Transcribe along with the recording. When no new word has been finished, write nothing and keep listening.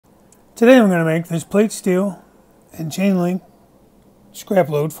Today I'm going to make this plate steel and chain link scrap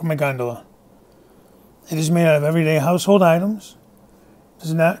load for my gondola. It is made out of everyday household items.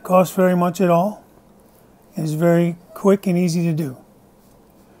 Does not cost very much at all. It is very quick and easy to do.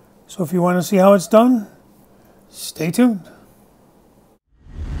 So if you want to see how it's done, stay tuned.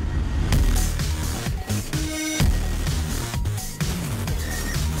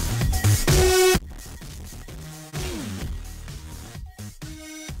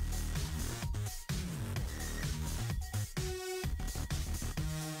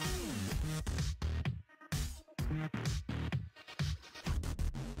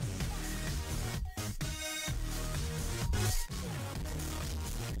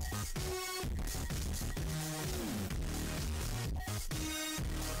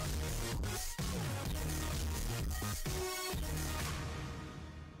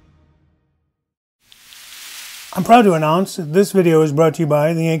 I'm proud to announce that this video is brought to you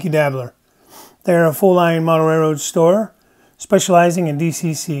by the Yankee Dabbler. They are a full-line model railroad store specializing in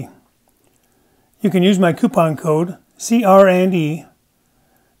DCC. You can use my coupon code CR&E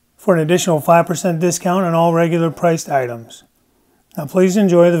for an additional 5% discount on all regular priced items. Now please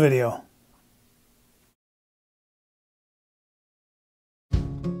enjoy the video.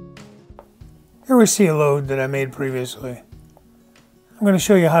 Here we see a load that I made previously. I'm going to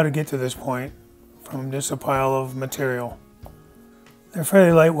show you how to get to this point from just a pile of material. They're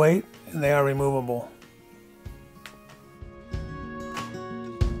fairly lightweight and they are removable.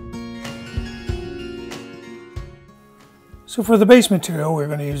 So for the base material, we're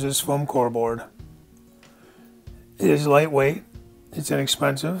going to use this foam core board. It is lightweight, it's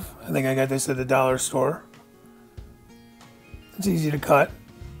inexpensive. I think I got this at the dollar store. It's easy to cut.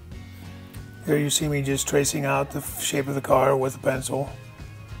 Here you see me just tracing out the shape of the car with a pencil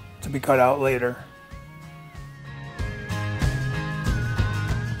to be cut out later.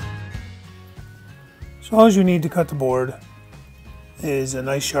 So all you need to cut the board is a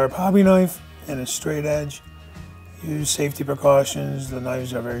nice sharp hobby knife and a straight edge. Use safety precautions. The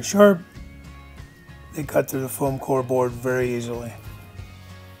knives are very sharp. They cut through the foam core board very easily.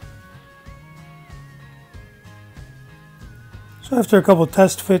 So after a couple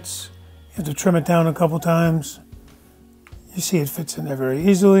test fits, you have to trim it down a couple times. You see it fits in there very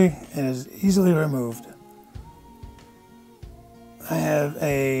easily and is easily removed. I have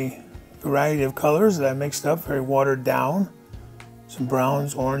a variety of colors that I mixed up, very watered down. Some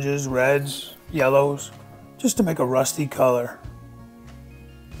browns, oranges, reds, yellows, just to make a rusty color.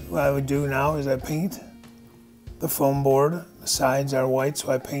 What I would do now is I paint the foam board. The sides are white,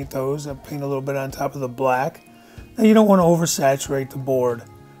 so I paint those. I paint a little bit on top of the black. Now you don't want to oversaturate the board.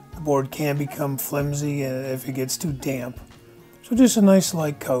 The board can become flimsy if it gets too damp. So just a nice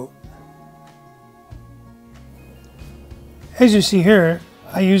light coat. As you see here,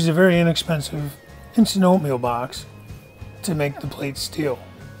 I used a very inexpensive instant oatmeal box to make the plate steel.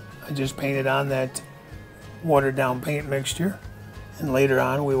 I just painted on that watered down paint mixture, and later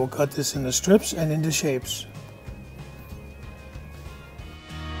on we will cut this into strips and into shapes.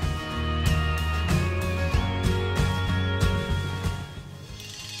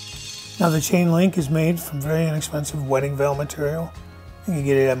 Now the chain link is made from very inexpensive wedding veil material. You can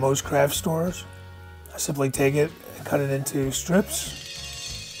get it at most craft stores. I simply take it and cut it into strips.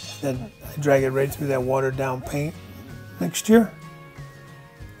 Then I drag it right through that watered down paint mixture.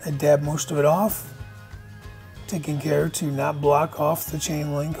 I dab most of it off, taking care to not block off the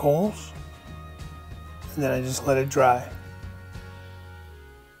chain link holes. And then I just let it dry.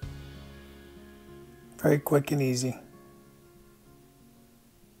 Very quick and easy.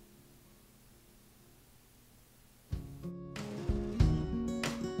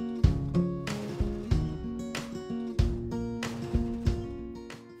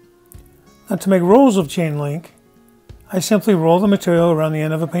 Now to make rolls of chain link, I simply roll the material around the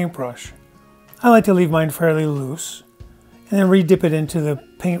end of a paintbrush. I like to leave mine fairly loose and then re-dip it into the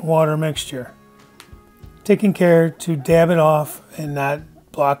paint water mixture, taking care to dab it off and not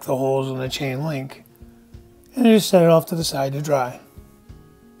block the holes in the chain link, and I just set it off to the side to dry.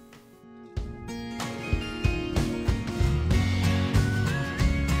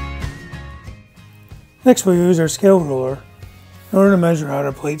 Next we'll use our scale ruler in order to measure out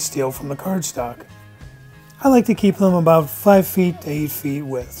our plate steel from the cardstock. I like to keep them about 5 feet to 8 feet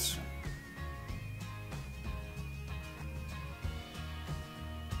widths.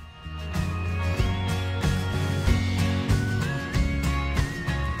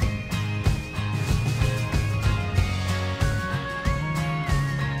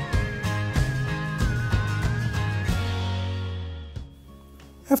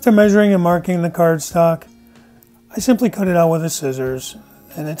 After measuring and marking the cardstock, I simply cut it out with the scissors.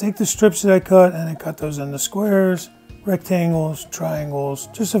 And I take the strips that I cut and I cut those into squares, rectangles, triangles,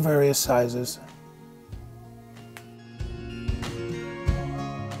 just of various sizes.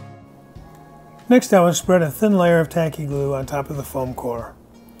 Next, I will spread a thin layer of tacky glue on top of the foam core.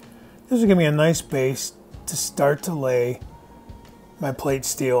 This will give me a nice base to start to lay my plate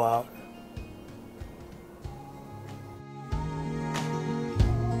steel out.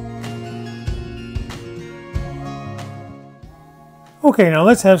 Okay, now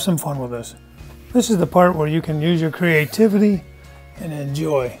let's have some fun with this. This is the part where you can use your creativity and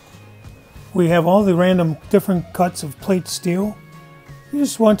enjoy. We have all the random different cuts of plate steel. You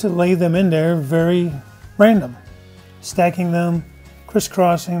just want to lay them in there very random. Stacking them,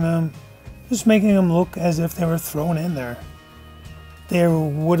 crisscrossing them, just making them look as if they were thrown in there. There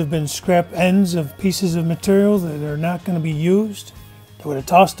would have been scrap ends of pieces of material that are not going to be used. They would have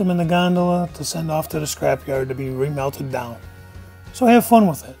tossed them in the gondola to send off to the scrapyard to be remelted down. So have fun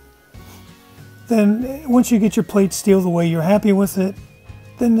with it. Then once you get your plate steel the way you're happy with it,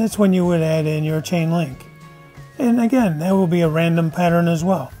 then that's when you would add in your chain link. And again, that will be a random pattern as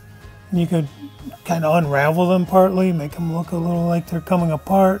well. And you could kind of unravel them partly, make them look a little like they're coming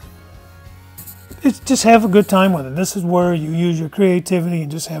apart. It's just have a good time with it. This is where you use your creativity and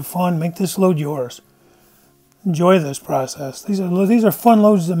just have fun. Make this load yours. Enjoy this process. These are fun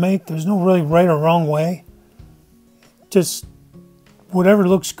loads to make. There's no really right or wrong way. Just whatever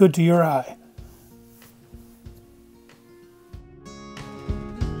looks good to your eye.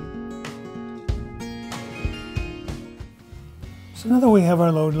 So now that we have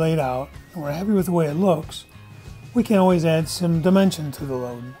our load laid out and we're happy with the way it looks, we can always add some dimension to the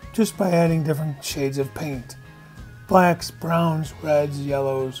load just by adding different shades of paint. Blacks, browns, reds,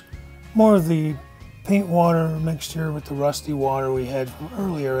 yellows, more of the paint water mixture with the rusty water we had from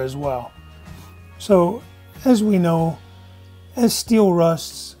earlier as well. So as we know, as steel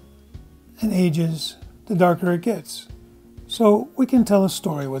rusts and ages, the darker it gets. So we can tell a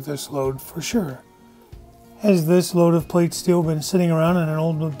story with this load for sure. Has this load of plate steel been sitting around in an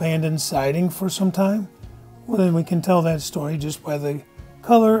old abandoned siding for some time? Well, then we can tell that story just by the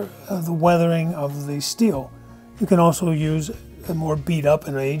color of the weathering of the steel. You can also use a more beat up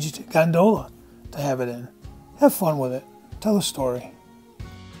and aged gondola to have it in. Have fun with it. Tell a story.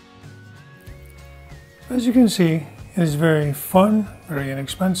 As you can see, it is very fun, very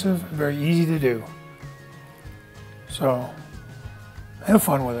inexpensive, and very easy to do. So, have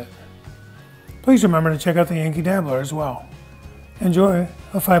fun with it. Please remember to check out the Yankee Dabbler as well. Enjoy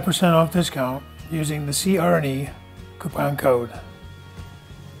a 5% off discount using the CRNE coupon code.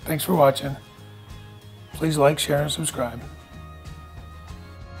 Thanks for watching. Please like, share, and subscribe.